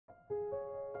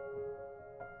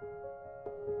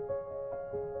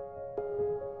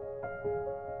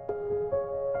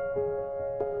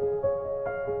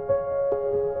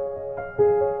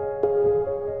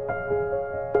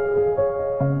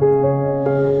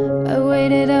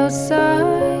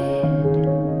outside.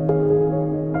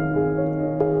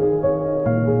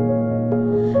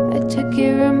 I took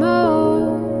your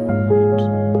remote.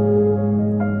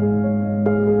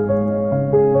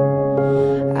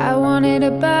 I wanted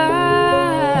a bath.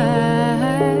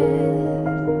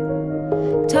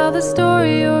 Tell the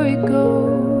story or it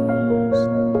goes.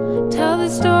 Tell the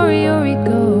story or it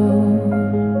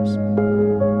goes.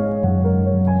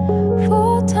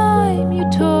 Full time you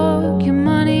took your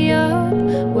money up.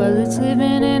 Well, it's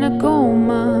living in a gold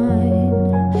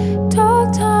mine. Tall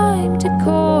time to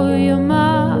call your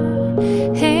ma.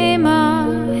 Hey ma,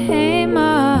 hey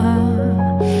ma.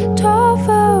 Tall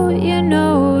vote, you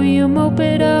know you mope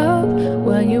it up.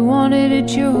 Well, you wanted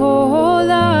it your whole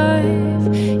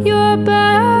life. You're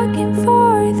back and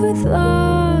forth with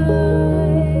light.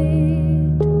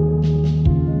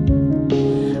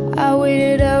 I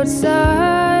waited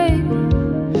outside.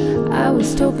 I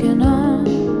was token on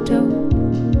dope.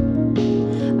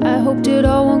 I hoped it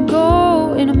all won't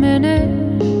go in a minute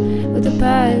with the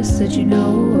past that you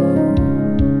know.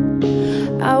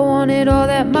 I wanted all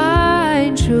that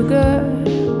mine sugar.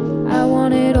 I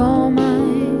wanted all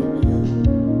mine.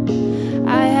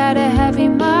 I had a heavy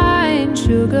mind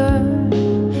sugar.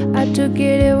 I took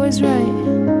it, it was right.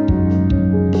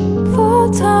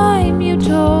 Full time you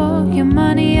took your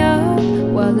money up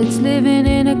while it's living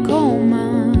in a coal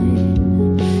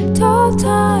mine. Tall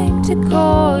time to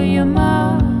call your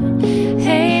ma.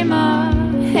 Hey ma,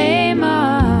 hey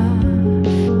ma.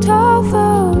 Tall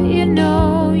vote, you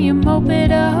know you mope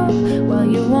it up while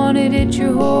you wanted it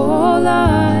your whole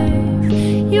life.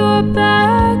 You're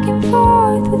back and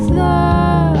forth with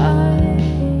light.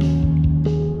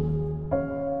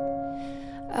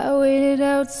 I waited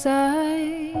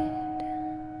outside.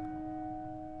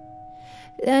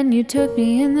 Then you took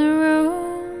me in the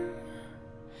room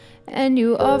and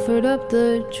you offered up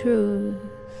the truth.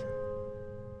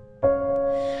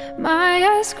 My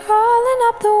eyes crawling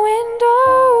up the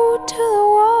window to the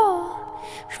wall,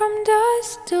 from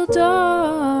dusk till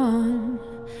dawn.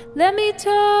 Let me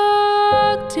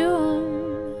talk to him,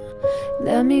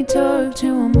 let me talk to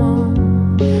him all.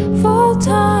 Full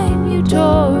time you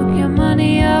took your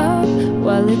money up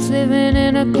while it's living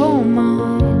in a coal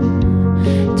mine.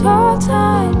 Tall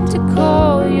time to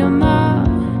call your mom.